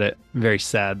talked about it. Very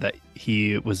sad that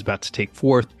he was about to take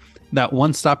fourth. That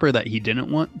one stopper that he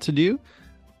didn't want to do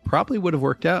probably would have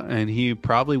worked out, and he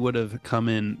probably would have come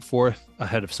in fourth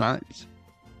ahead of Sainz.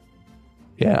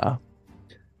 Yeah.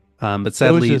 But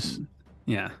sadly, it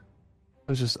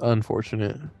was just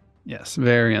unfortunate. Yes,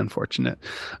 very unfortunate.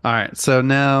 All right, so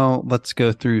now let's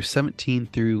go through 17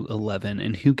 through 11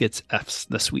 and who gets Fs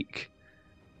this week.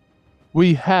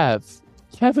 We have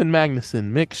Kevin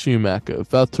Magnussen, Mick Schumacher,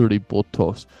 Valtteri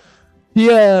Bottas,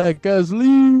 Pierre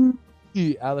Gasly,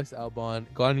 Alex Albon,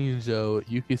 Guanyu Zhou,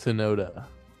 Yuki Tsunoda.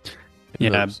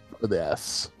 Yeah, those are the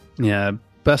Fs. Yeah,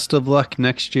 best of luck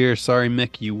next year. Sorry,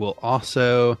 Mick, you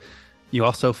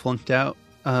also flunked out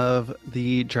of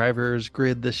the drivers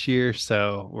grid this year,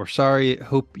 so we're sorry.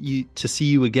 Hope to see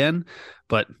you again,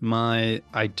 but I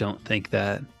don't think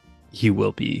that he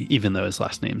will be, even though his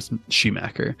last name's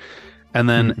Schumacher. And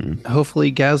then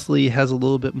hopefully Gasly has a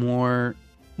little bit more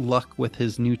luck with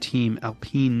his new team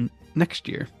Alpine next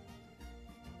year.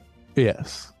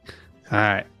 Yes. All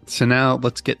right. So now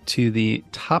let's get to the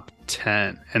top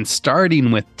 10. And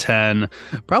starting with 10,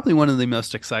 probably one of the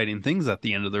most exciting things at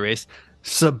the end of the race,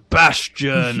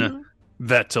 Sebastian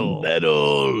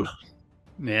Vettel.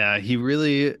 Yeah,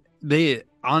 they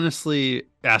honestly,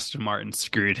 Aston Martin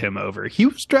screwed him over. He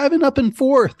was driving up in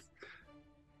fourth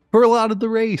for a lot of the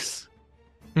race.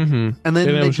 And then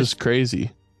it was just crazy.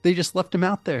 They just left him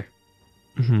out there.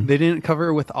 They didn't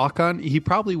cover with Ocon. He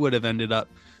probably would have ended up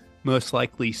most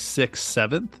likely 6th,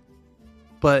 7th.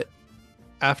 But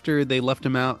after they left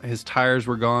him out, his tires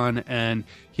were gone and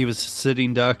he was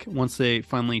sitting duck. Once they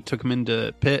finally took him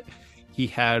into pit, he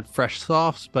had fresh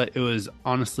softs, but it was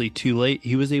honestly too late.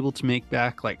 He was able to make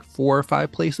back like 4 or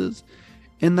 5 places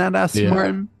in that Aston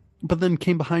Martin, but then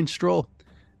came behind Stroll.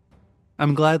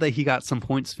 I'm glad that he got some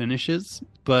points finishes,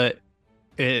 but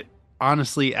it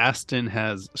honestly, Aston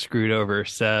has screwed over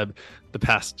Seb the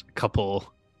past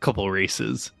couple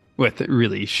races with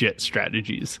really shit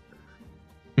strategies.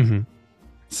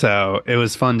 So it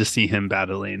was fun to see him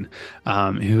battling,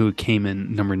 who came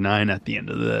in number 9 at the end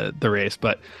of the race.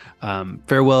 But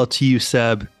farewell to you,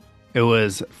 Seb. It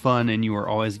was fun, and you were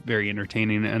always very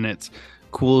entertaining, and it's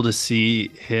cool to see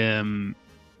him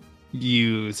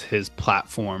use his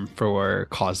platform for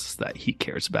causes that he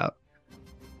cares about.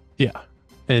 Yeah.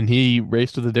 And he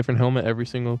raced with a different helmet every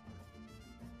single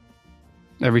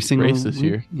race this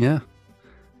year. Yeah.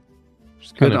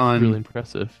 Good on, really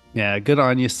impressive. Yeah, good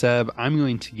on you, Seb. I'm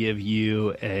going to give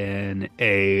you an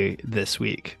A this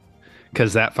week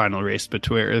because that final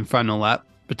lap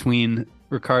between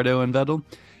Ricciardo and Vettel,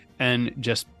 and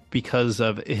just because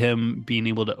of him being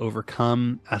able to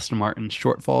overcome Aston Martin's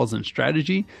shortfalls in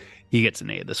strategy, he gets an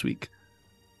A this week.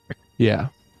 Yeah.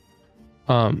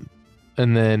 And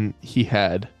then he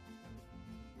had,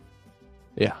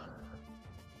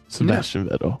 Sebastian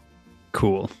Vettel.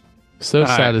 Cool. So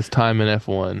sad his time in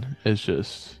F1 is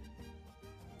just...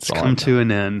 It's come to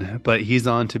an end, but he's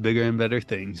on to bigger and better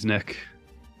things, Nick.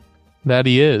 That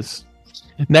he is.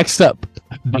 Next up,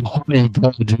 the Honey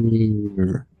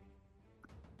Badger.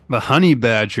 The Honey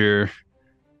Badger,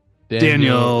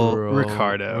 Daniel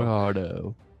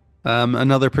Ricciardo.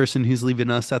 Another person who's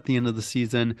leaving us at the end of the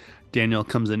season. Daniel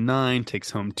comes in 9, takes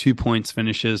home 2 points,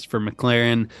 finishes for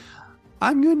McLaren.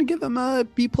 I'm going to give him a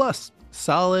B+.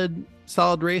 Solid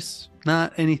race.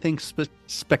 Not anything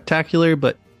spectacular,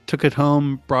 but took it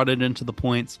home, brought it into the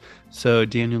points. So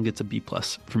Daniel gets a B+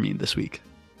 for me this week.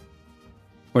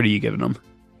 What are you giving him?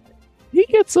 He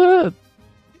gets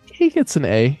an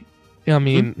A. I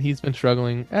mean, he's been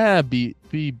struggling. B-.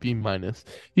 He's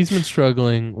been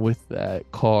struggling with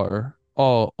that car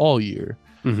all year,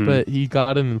 but he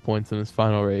got in the points in his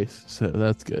final race, so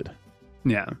that's good.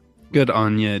 Yeah, good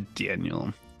on you,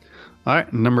 Daniel. All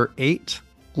right, number 8,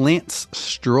 Lance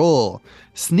Stroll,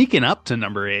 sneaking up to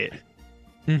number 8.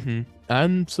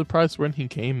 I'm surprised when he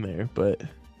came there, but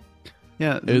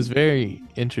Yeah, It was very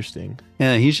interesting.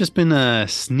 yeah, he's just been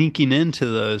sneaking into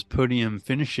those podium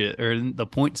finishes or the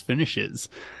points finishes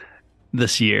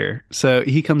this year. So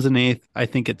he comes in eighth. I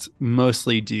think it's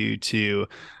mostly due to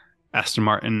Aston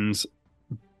Martin's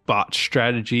bot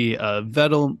strategy of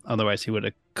Vettel. Otherwise, he would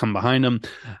have come behind him.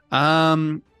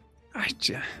 Um, I,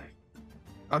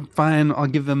 I'm fine. I'll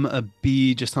give him a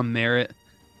B just on merit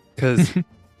because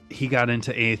he got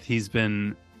into eighth. He's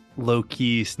been low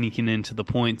key sneaking into the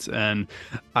points, and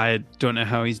I don't know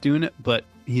how he's doing it, but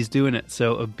he's doing it.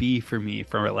 So a B for me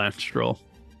for Lance Stroll.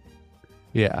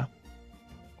 Yeah.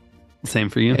 Same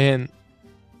for you. And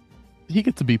he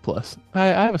gets a B plus. I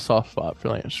have a soft spot for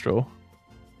Lance Stroll.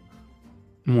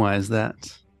 Why is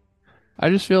that? I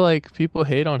just feel like people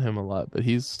hate on him a lot, but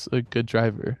he's a good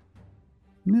driver.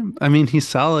 I mean, he's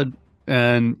solid,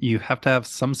 and you have to have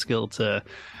some skill to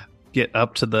get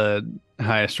up to the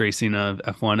highest racing of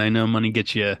F1. I know money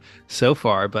gets you so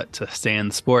far, but to stay in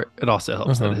the sport, it also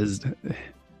helps that his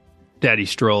daddy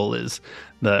Stroll is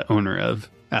the owner of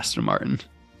Aston Martin.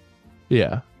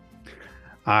 Yeah.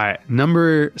 All right,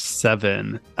 number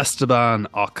 7, Esteban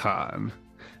Ocon,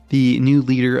 the new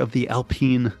leader of the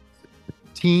Alpine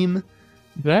team.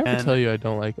 Did I ever tell you I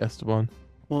don't like Esteban?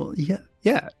 Well,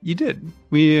 yeah, you did.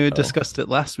 We discussed it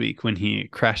last week when he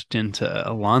crashed into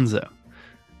Alonso.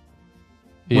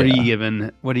 What are you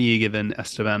giving? What are you giving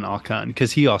Esteban Ocon?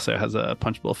 Because he also has a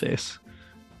punchable face.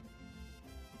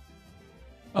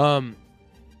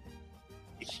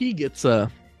 He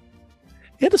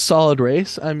had a solid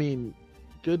race. I mean,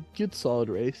 good solid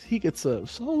race. He gets a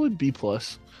solid B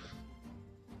plus.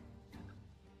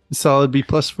 Solid B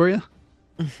plus for you.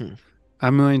 Mm-hmm.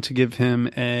 I'm going to give him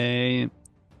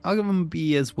I'll give him a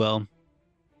B as well.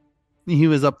 He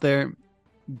was up there,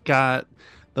 got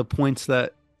the points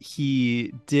that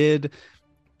he did,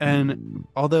 and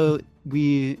although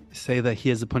we say that he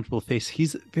has a punchable face,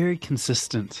 he's very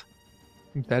consistent.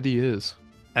 That he is.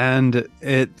 And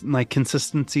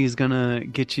consistency is gonna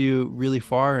get you really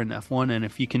far in F1, and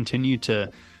if you continue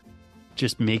to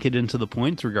just make it into the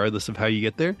points regardless of how you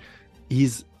get there,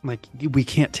 he's we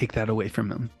can't take that away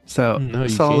from him. So No,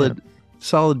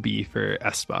 solid B for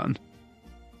Esteban.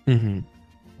 Mm-hmm.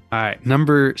 All right,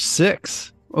 number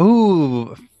 6.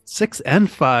 Oh, 6 and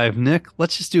 5, Nick.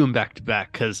 Let's just do them back to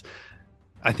back because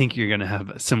I think you're gonna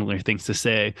have similar things to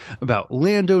say about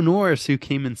Lando Norris, who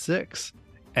came in 6th,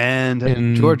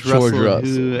 and George Russell,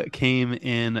 who came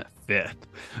in 5th.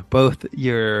 Both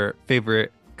your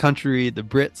favorite country, the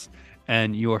Brits,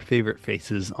 and your favorite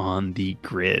faces on the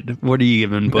grid. What are you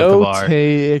giving both of our?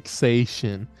 No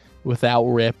taxation without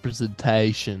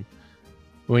representation.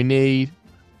 We need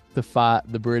to fight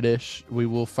the British. We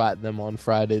will fight them on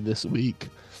Friday this week.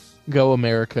 Go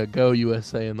America, go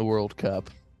USA in the World Cup.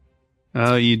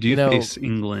 Oh, you do face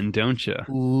England, don't you?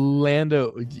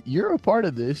 Lando, you're a part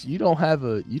of this. You don't have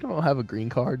a green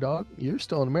card, dog. You're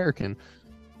still an American.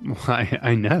 Why?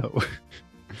 I know.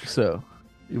 So,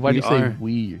 why do you say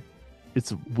we?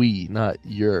 It's we, not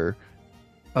your.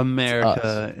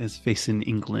 America is facing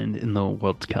England in the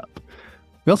World Cup.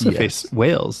 We also face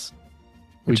Wales,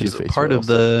 which is part of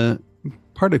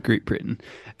Great Britain.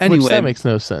 Anyway, which that makes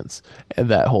no sense. And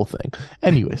that whole thing.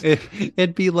 Anyways,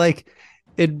 it'd be like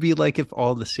if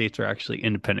all the states are actually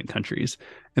independent countries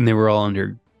and they were all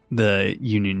under the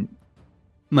Union.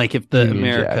 Like if the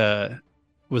America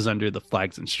was under the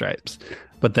flags and stripes,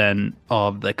 but then all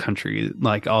of the countries,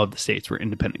 like all of the states, were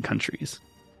independent countries.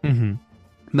 Mm-hmm.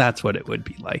 That's what it would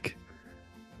be like.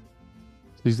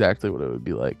 Exactly what it would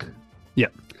be like. Yeah.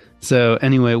 So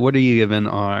anyway, what are you giving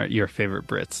your favorite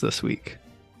Brits this week?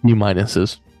 B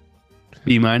minuses.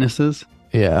 B minuses?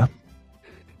 Yeah.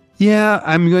 Yeah,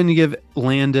 I'm going to give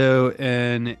Lando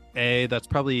an A. That's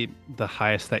probably the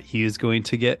highest that he is going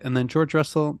to get. And then George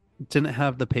Russell didn't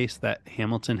have the pace that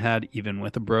Hamilton had, even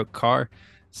with a broke car.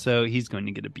 So he's going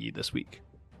to get a B this week.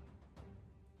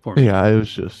 For me. Yeah, it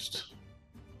was just...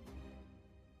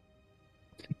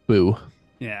 boo.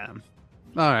 Yeah.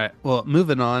 All right. Well,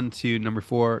 moving on to number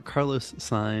 4, Carlos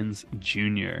Sainz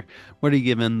Jr. What are you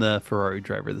giving the Ferrari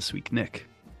driver this week, Nick?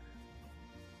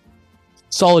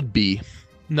 Solid B.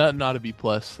 Not a B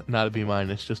plus, not a B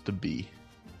minus, just a B.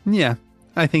 Yeah,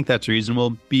 I think that's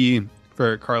reasonable. B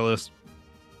for Carlos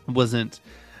wasn't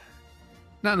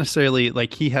not necessarily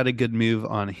like he had a good move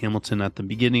on Hamilton at the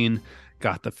beginning,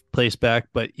 got the place back,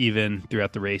 but even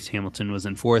throughout the race, Hamilton was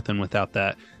in 4th, and without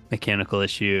that mechanical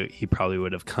issue, he probably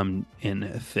would have come in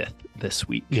 5th this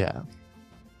week. Yeah.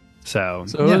 So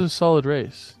it was a solid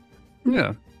race.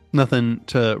 Yeah. Nothing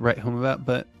to write home about,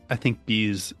 but I think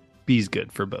B's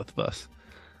good for both of us.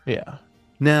 Yeah.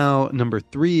 Now, number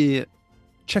 3,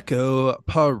 Checo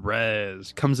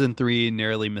Perez comes in three,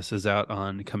 narrowly misses out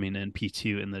on coming in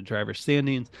P2 in the driver's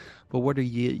standings. But what are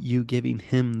you giving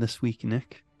him this week,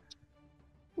 Nick?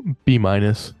 B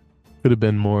minus. Could have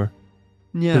been more.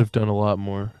 Could Yeah, have done a lot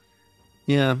more.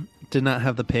 yeah, did not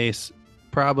have the pace.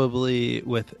 Probably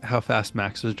with how fast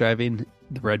Max was driving,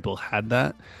 the Red Bull had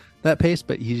that pace,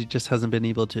 but he just hasn't been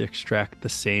able to extract the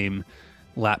same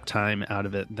lap time out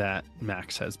of it that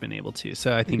Max has been able to.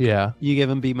 So I think Yeah. you give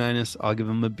him B minus, I'll give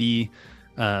him a B.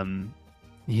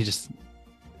 He just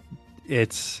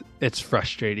it's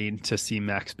frustrating to see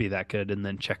Max be that good and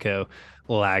then Checo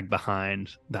lag behind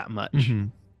that much.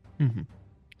 Mm-hmm. Mm-hmm.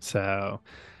 So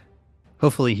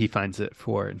hopefully he finds it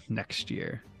for next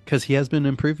year because he has been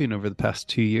improving over the past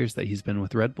 2 years that he's been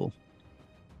with Red Bull.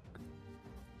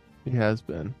 He has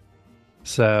been.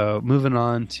 So moving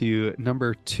on to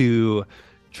number 2,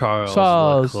 Charles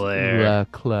Leclerc.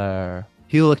 Leclerc.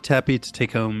 He looked happy to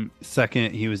take home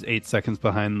second. He was 8 seconds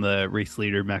behind the race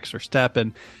leader, Max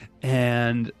Verstappen.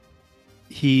 And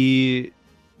he,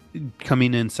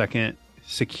 coming in second,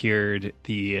 secured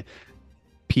the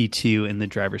P2 in the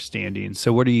driver's standing.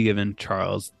 So what are you giving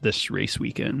Charles this race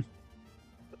weekend?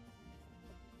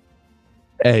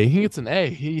 A. He gets an A.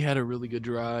 He had a really good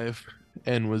drive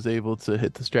and was able to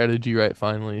hit the strategy right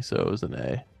finally, so it was an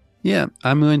A. Yeah,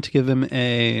 I'm going to give him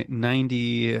a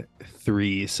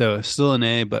 93. So still an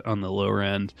A, but on the lower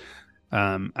end.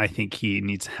 I think he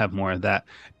needs to have more of that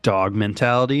dog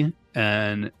mentality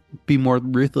and be more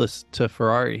ruthless to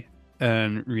Ferrari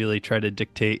and really try to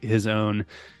dictate his own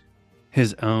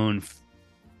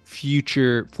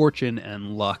future fortune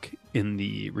and luck in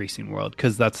the racing world,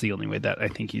 because that's the only way that I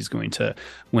think he's going to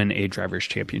win a driver's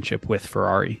championship with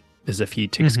Ferrari is if he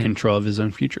takes control of his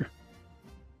own future.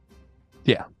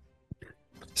 Yeah.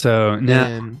 So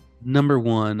now, number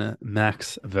 1,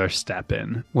 Max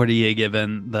Verstappen. What are you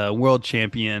giving the world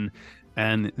champion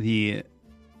and the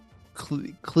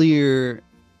clear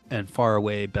and far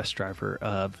away best driver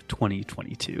of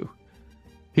 2022?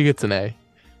 He gets an A.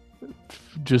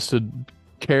 Just a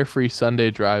carefree Sunday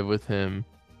drive with him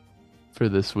for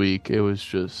this week. It was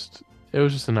just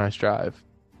a nice drive.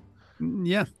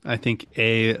 Yeah, I think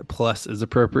A+ is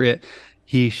appropriate.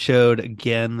 He showed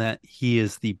again that he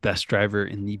is the best driver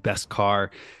in the best car,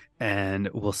 and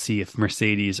we'll see if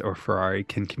Mercedes or Ferrari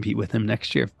can compete with him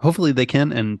next year. Hopefully they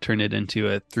can and turn it into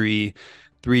a three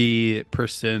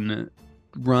person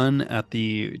run at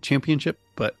the championship,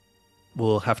 but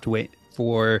we'll have to wait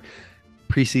for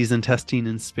preseason testing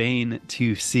in Spain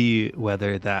to see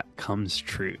whether that comes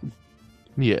true.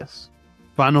 Yes.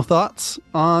 Final thoughts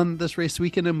on this race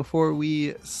weekend and before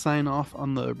we sign off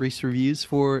on the race reviews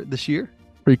for this year?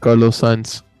 Free Carlos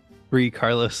Sainz. Free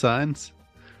Carlos Sainz?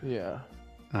 Yeah.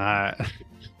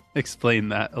 Explain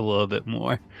that a little bit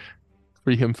more.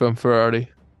 Free him from Ferrari.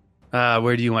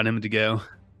 Where do you want him to go?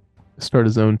 Start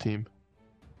his own team.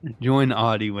 Join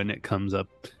Audi when it comes up.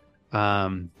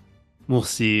 We'll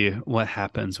see what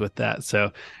happens with that.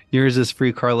 So yours is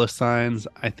Free Carlos Sainz.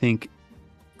 I think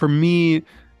for me,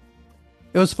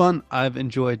 it was fun. I've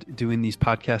enjoyed doing these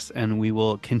podcasts and we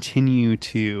will continue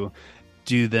to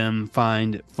do them,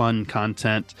 find fun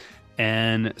content,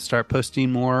 and start posting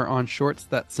more on shorts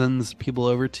that sends people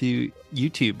over to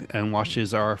YouTube and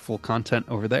watches our full content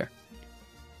over there.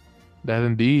 That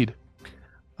indeed.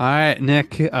 All right,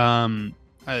 Nick.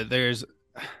 There's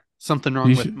something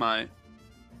wrong with my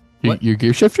your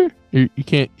gear shifter. You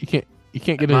can't get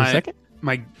in a second.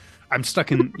 I'm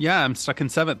stuck in. Yeah, I'm stuck in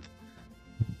 7th.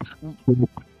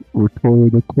 Retire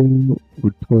the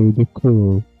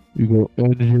car. You go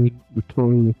engine,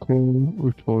 retire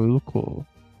the car. All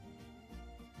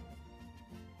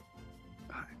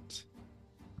right.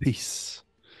 Peace.